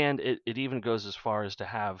 and it even goes as far as to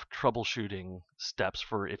have troubleshooting steps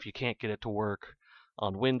for if you can't get it to work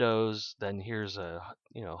on Windows, then here's a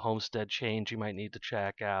homestead change you might need to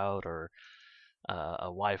check out, or a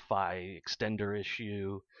Wi-Fi extender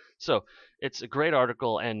issue. So it's a great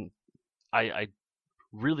article, and I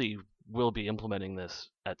really will be implementing this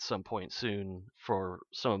at some point soon for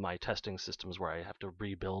some of my testing systems where I have to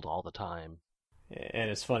rebuild all the time. And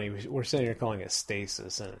it's funny, we're sitting here calling it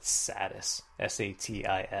Stasis, and it's Satis.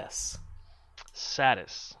 S-A-T-I-S.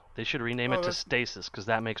 Satis. They should rename it to that's- Stasis because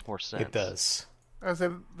that makes more sense. It does. I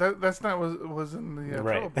said that's not what was in the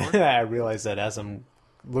Right. board. I realize that as I'm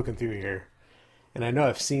looking through here. And I know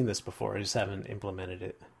I've seen this before, I just haven't implemented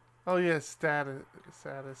it. Oh yeah, status.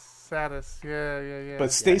 Yeah.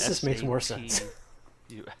 But Stasis makes more sense.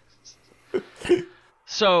 SATUS.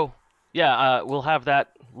 So, yeah, we'll have that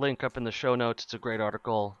link up in the show notes. It's a great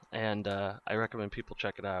article, and I recommend people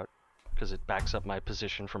check it out because it backs up my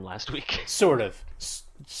position from last week. Sort of.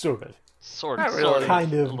 Sort of. Not really. Sort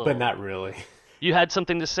Kind a of, little. but not really. You had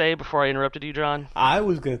something to say before I interrupted you, John? I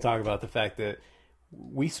was going to talk about the fact that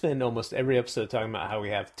we spend almost every episode talking about how we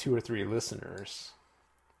have 2 or 3 listeners.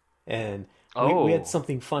 And We had Oh,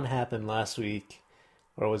 something fun happen last week,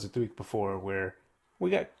 or was it the week before, where we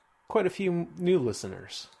got quite a few new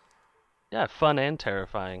listeners, yeah, fun and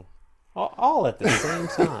terrifying. all at the same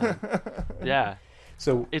time. Yeah,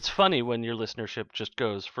 So, it's funny when your listenership just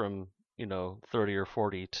goes from 30 or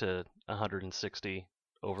 40 to 160 yeah.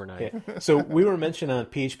 overnight. So we were mentioned on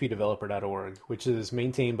phpdeveloper.org, which is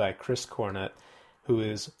maintained by Chris Cornett, who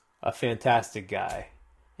is a fantastic guy.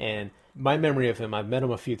 And my memory of him, I've met him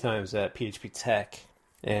a few times at PHP Tech.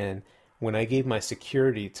 And when I gave my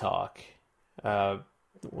security talk, what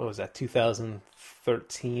was that,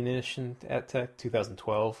 2013-ish at Tech,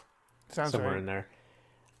 2012, Sounds somewhere right. in there.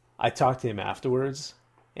 I talked to him afterwards,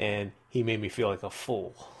 and he made me feel like a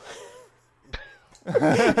fool.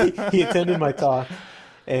 He attended my talk,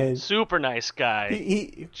 and Super nice guy.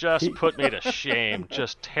 he Just put me to shame.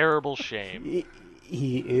 Just terrible shame.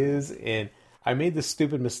 he is, and I made this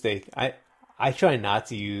stupid mistake. I try not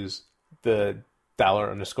to use the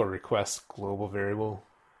 $_request global variable.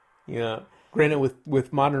 Granted,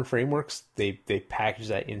 with modern frameworks, they package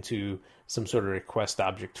that into some sort of request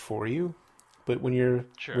object for you. But when you're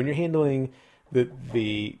Sure. handling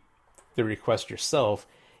the request yourself,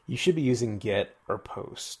 you should be using get or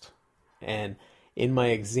post. And in my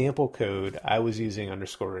example code, I was using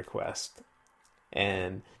 _request.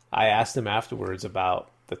 And I asked him afterwards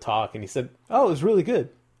about the talk, and he said, "Oh, it was really good,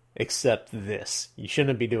 except this. You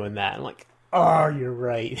shouldn't be doing that." I'm like, "Oh, you're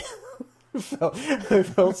right." I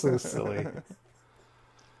felt so silly.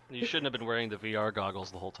 You shouldn't have been wearing the VR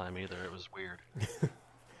goggles the whole time either. It was weird.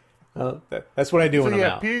 That's what I do So when I'm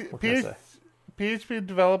yeah, out. What can I say? PHP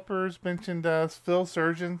developers mentioned Phil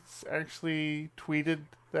Surgeons actually tweeted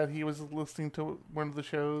that he was listening to one of the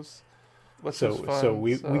shows. Which was fun, So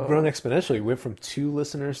we've grown exponentially. We went from 2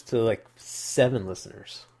 listeners to like 7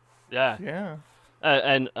 listeners. Yeah. Yeah.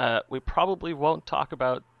 And we probably won't talk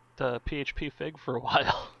about PHP Fig for a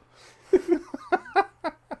while.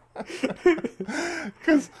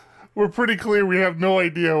 Because we're pretty clear we have no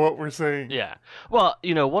idea what we're saying. Yeah. Well,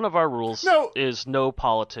 one of our rules No. is no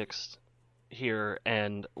politics here,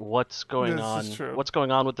 and what's going This on? is true. What's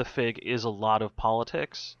going on with the Fig is a lot of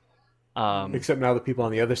politics. Except now the people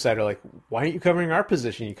on the other side are like, "Why aren't you covering our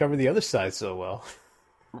position? You cover the other side so well."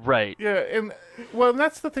 Right. Yeah, and well,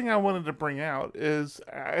 that's the thing I wanted to bring out is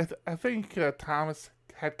I think Thomas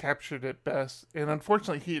had captured it best, and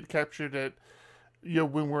unfortunately he had captured it,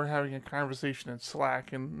 when we're having a conversation in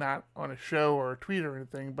Slack and not on a show or a tweet or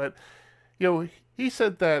anything. But he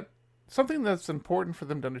said that something that's important for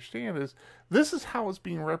them to understand is this is how it's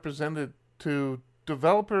being represented to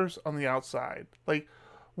developers on the outside. Like,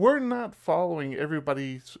 we're not following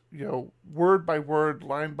everybody's, word by word,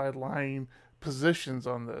 line by line positions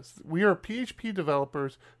on this. We are PHP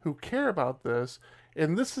developers who care about this,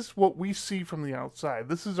 and this is what we see from the outside.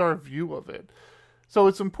 This is our view of it. So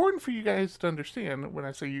it's important for you guys to understand, when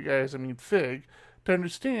I say you guys, I mean Fig, to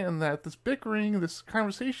understand that this bickering, this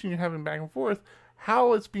conversation you're having back and forth,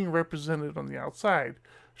 how it's being represented on the outside.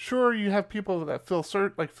 Sure, you have people that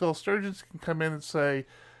like Phil Sturgeons can come in and say,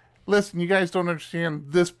 "Listen, you guys don't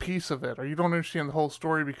understand this piece of it, or you don't understand the whole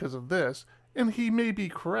story because of this." And he may be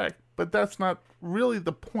correct, but that's not really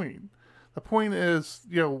the point. The point is,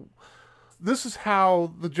 this is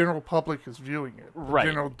how the general public is viewing it. Right.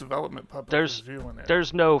 The general development public is viewing it.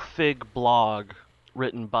 There's no Fig blog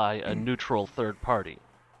written by a neutral third party.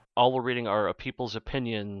 All we're reading are people's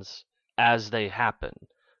opinions as they happen,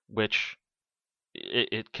 which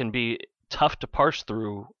it can be tough to parse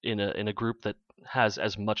through in a group that has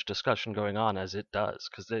as much discussion going on as it does,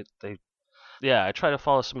 because I try to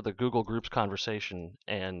follow some of the Google Groups conversation,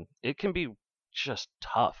 and it can be just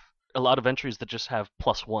tough. A lot of entries that just have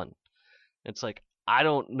 +1. It's like, I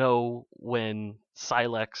don't know when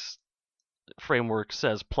Silex framework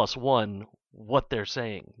says +1 what they're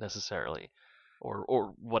saying necessarily,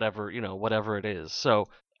 or whatever, whatever it is. So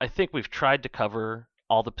I think we've tried to cover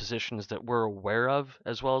all the positions that we're aware of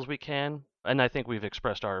as well as we can, and I think we've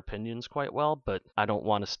expressed our opinions quite well, but I don't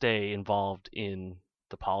want to stay involved in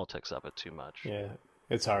the politics of it too much. Yeah,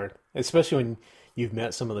 it's hard, especially when you've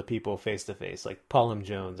met some of the people face to face. Like Paul M.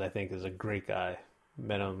 Jones, I think, is a great guy.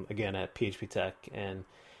 Met him again at PHP Tech, and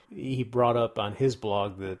he brought up on his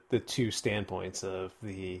blog the 2 standpoints of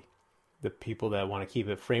the people that want to keep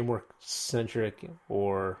it framework centric,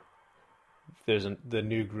 or there's the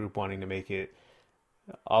new group wanting to make it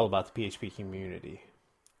all about the PHP community.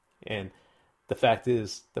 And the fact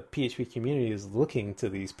is, the PHP community is looking to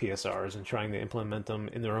these PSRs and trying to implement them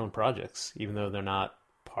in their own projects, even though they're not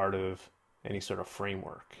part of any sort of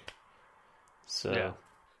framework. So, yeah.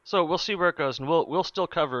 So we'll see where it goes, and we'll still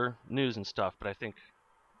cover news and stuff, but I think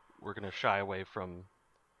we're going to shy away from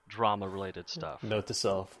drama-related stuff. Note to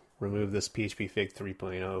self: remove this PHP Fig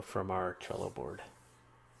 3.0 from our Trello board.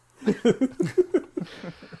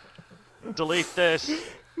 Delete this.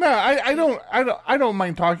 No, I don't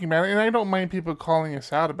mind talking about it, and I don't mind people calling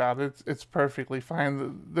us out about it. It's perfectly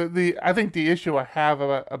fine. I think the issue I have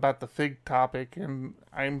about the Fig topic, and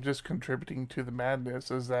I'm just contributing to the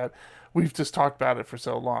madness, is that we've just talked about it for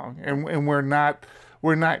so long, and we're not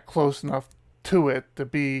close enough to it to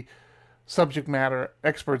be subject matter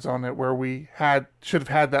experts on it, where we should have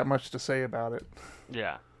had that much to say about it.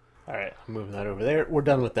 Yeah. All right, I'm moving that over there. We're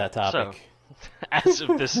done with that topic. So, as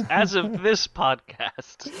of this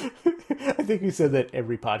podcast. I think we said that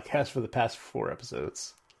every podcast for the past 4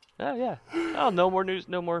 episodes. Oh yeah. Oh, no more news.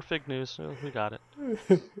 No more Fig news. Oh, we got it.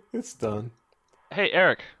 It's done. Hey,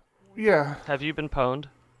 Eric. Yeah. Have you been pwned?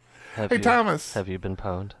 Hey, Thomas. Have you been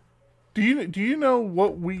pwned? Do you know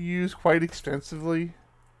what we use quite extensively,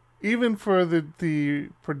 even for the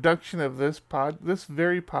production of this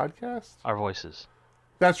very podcast? Our voices.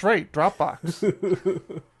 That's right,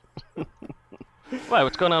 Dropbox. Why?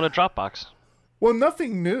 What's going on with Dropbox? Well,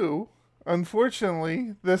 nothing new.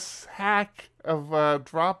 Unfortunately, this hack of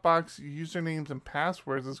Dropbox usernames and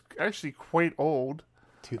passwords is actually quite old.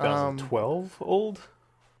 2012 old?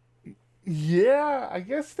 Yeah, I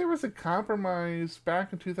guess there was a compromise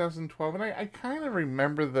back in 2012, and I kind of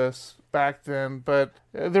remember this back then, but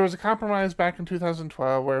there was a compromise back in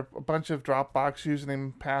 2012 where a bunch of Dropbox username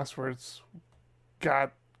and passwords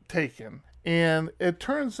got taken. And it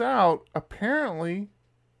turns out, apparently,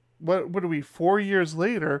 what are we, 4 years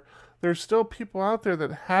later, there's still people out there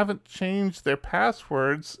that haven't changed their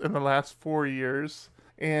passwords in the last 4 years.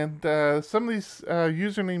 And some of these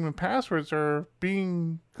username and passwords are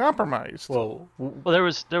being compromised. Well, there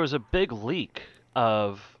was a big leak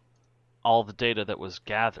of all the data that was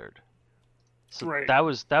gathered. So right. That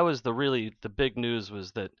was the big news,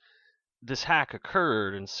 was that this hack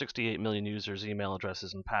occurred and 68 million users' email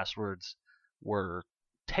addresses and passwords were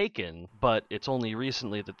taken, but it's only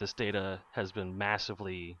recently that this data has been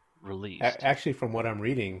massively released. Actually, from what I'm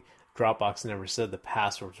reading, Dropbox never said the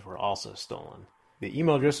passwords were also stolen. The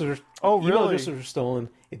email addresses were stolen.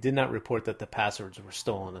 It did not report that the passwords were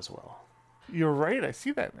stolen as well. You're right. I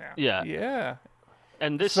see that now. Yeah. Yeah.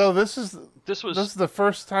 And this was the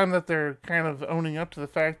first time that they're kind of owning up to the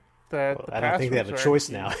fact that I don't think they have a choice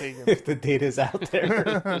now if the data is out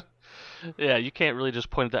there. Yeah, you can't really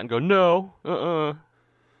just point at that and go, no,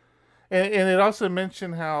 And it also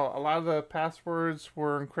mentioned how a lot of the passwords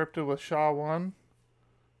were encrypted with SHA-1,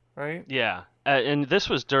 right? Yeah, and this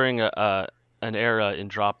was during an era in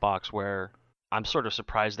Dropbox where I'm sort of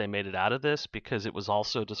surprised they made it out of this, because it was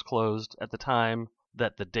also disclosed at the time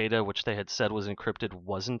that the data which they had said was encrypted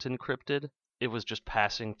wasn't encrypted. It was just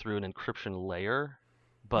passing through an encryption layer,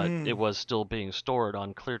 but it was still being stored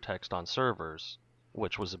on cleartext on servers,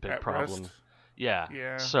 which was a big problem. Rest.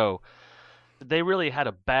 Yeah. So they really had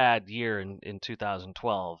a bad year in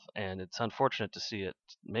 2012, and it's unfortunate to see it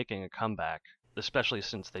making a comeback, especially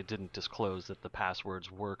since they didn't disclose that the passwords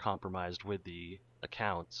were compromised with the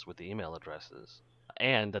accounts, with the email addresses,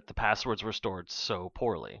 and that the passwords were stored so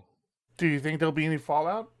poorly. Do you think there'll be any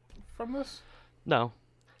fallout from this? No.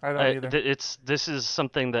 I don't either. This is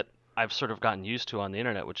something that I've sort of gotten used to on the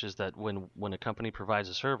internet, which is that when a company provides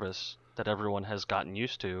a service that everyone has gotten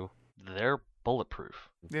used to, they're bulletproof.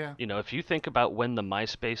 Yeah. You know, if you think about when the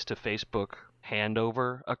MySpace to Facebook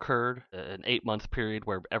handover occurred, an 8-month period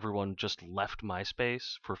where everyone just left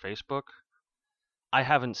MySpace for Facebook, I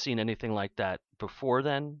haven't seen anything like that before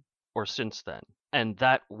then or since then. And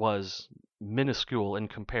that was minuscule in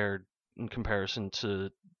comparison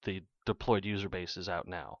to the deployed user bases out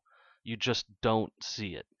now. You just don't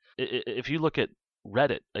see it. If you look at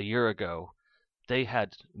Reddit a year ago, they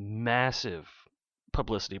had massive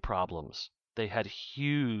publicity problems. They had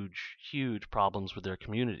huge problems with their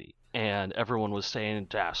community. And everyone was saying,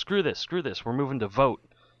 screw this, we're moving to vote.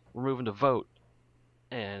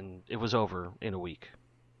 And it was over in a week.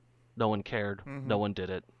 No one cared. Mm-hmm. No one did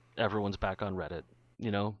it. Everyone's back on Reddit.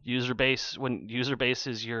 You know, when user base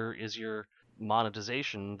is your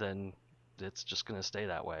monetization, then it's just going to stay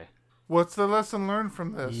that way. What's the lesson learned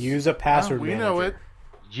from this? Use a password manager. We know it.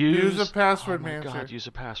 Use a password manager. manager. God, use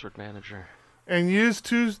a password manager. And use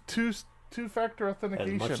two-factor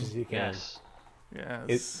authentication. As much as you can.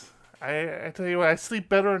 Yes. I tell you what, I sleep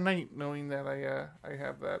better at night knowing that I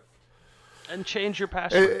have that. And change your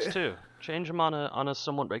passwords too. Change them on a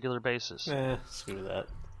somewhat regular basis. Screw that.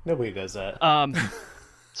 Nobody does that.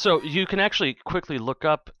 So you can actually quickly look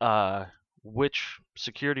up which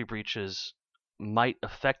security breaches might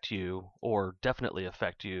affect you or definitely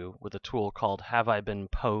affect you with a tool called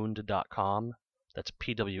haveibeenpwned.com. That's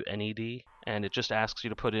PWNED, and it just asks you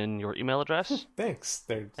to put in your email address. Thanks.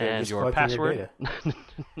 They're and just your collecting password.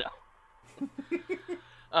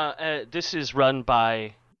 No. This is run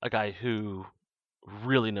by a guy who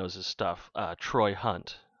really knows his stuff, Troy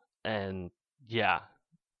Hunt. And yeah,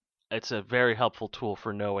 it's a very helpful tool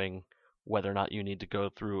for knowing whether or not you need to go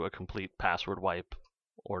through a complete password wipe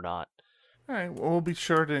or not. All right, well, we'll be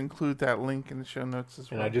sure to include that link in the show notes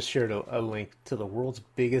as well. And I just shared a link to the world's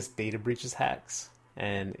biggest data breaches hacks.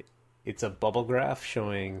 And it's a bubble graph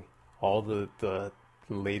showing all the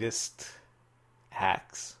latest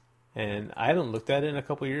hacks. And I haven't looked at it in a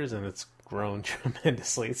couple years, and it's grown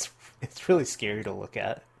tremendously. It's really scary to look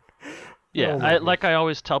at. Yeah, I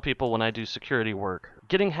always tell people when I do security work,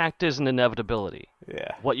 getting hacked is an inevitability.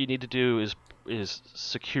 Yeah. What you need to do is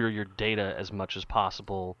secure your data as much as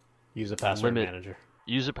possible. Use a password manager.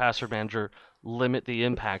 Use a password manager. Limit the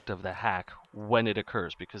impact of the hack when it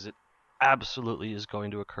occurs, because it absolutely is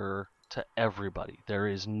going to occur to everybody. There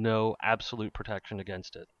is no absolute protection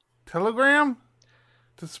against it. Telegram?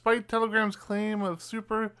 Despite Telegram's claim of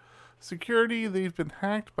super security, they've been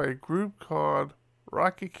hacked by a group called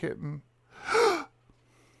Rocket Kitten.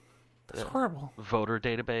 That's horrible. Voter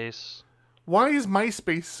database. Why is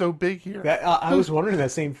MySpace so big here? I was wondering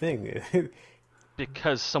that same thing.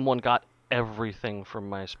 Because someone got everything from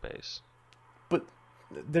MySpace. But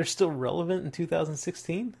they're still relevant in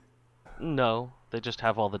 2016? No, they just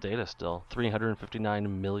have all the data still.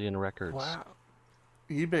 359 million records. Wow.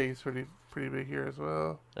 eBay's pretty big here as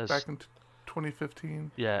well. Back in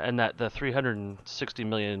 2015. Yeah, and that the 360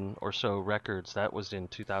 million or so records, that was in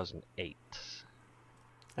 2008.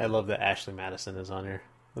 I love that Ashley Madison is on here.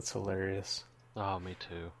 That's hilarious. Oh, me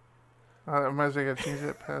too. I might as well gotta change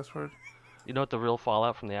that password. You know what the real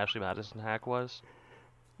fallout from the Ashley Madison hack was?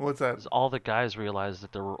 What's that? Is all the guys realized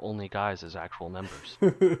that there were only guys as actual members.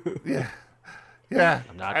 Yeah.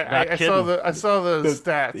 I'm not kidding. I saw the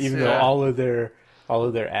stats. Even though all of their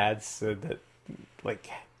ads said that, like,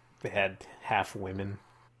 they had half women.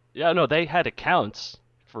 Yeah, no, they had accounts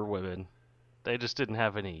for women. They just didn't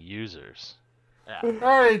have any users. Yeah.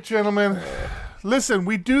 All right, gentlemen. Listen,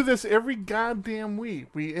 we do this every goddamn week.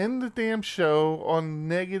 We end the damn show on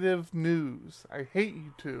negative news. I hate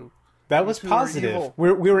you two. That was positive.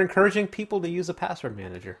 We were encouraging people to use a password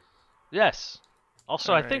manager. Yes.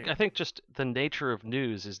 Also, I think just the nature of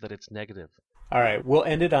news is that it's negative. All right, we'll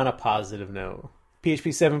end it on a positive note.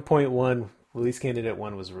 PHP 7.1 release candidate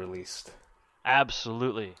 1 was released.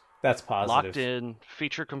 Absolutely. That's positive. Locked in,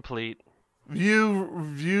 feature complete.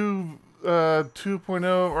 Vue 2.0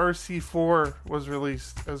 RC4 was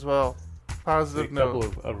released as well. Positive note. A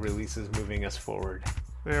couple of releases moving us forward.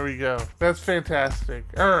 There we go. That's fantastic.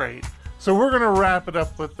 All right. So we're going to wrap it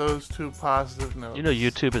up with those two positive notes. You know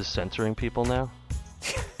YouTube is censoring people now?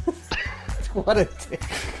 What a dick.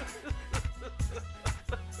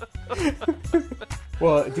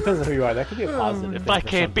 Well, it depends on who you are. That could be a positive. If I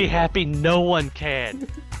can't be happy, no one can.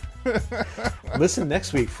 Listen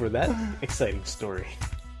next week for that exciting story.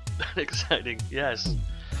 Exciting, yes.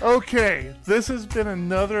 Okay, this has been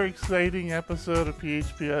another exciting episode of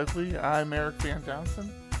PHP Ugly. I'm Eric Van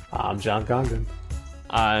Johnson. I'm John Congdon.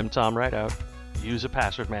 I'm Tom Rideout. Use a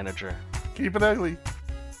password manager. Keep it ugly.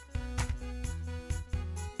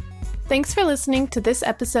 Thanks for listening to this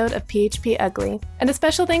episode of PHP Ugly, and a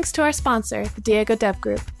special thanks to our sponsor, the Diego Dev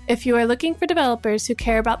Group. If you are looking for developers who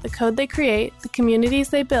care about the code they create, the communities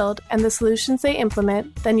they build, and the solutions they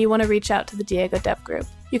implement, then you want to reach out to the Diego Dev Group.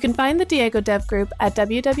 You can find the Diego Dev Group at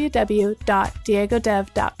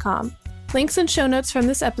www.diegodev.com. Links and show notes from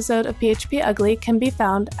this episode of PHP Ugly can be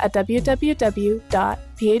found at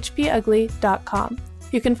www.phpugly.com.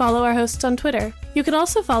 You can follow our hosts on Twitter. You can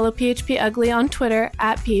also follow PHP Ugly on Twitter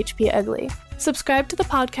at PHP Ugly. Subscribe to the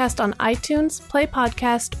podcast on iTunes, Play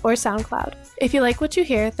Podcast, or SoundCloud. If you like what you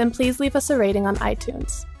hear, then please leave us a rating on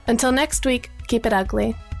iTunes. Until next week, keep it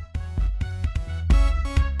ugly.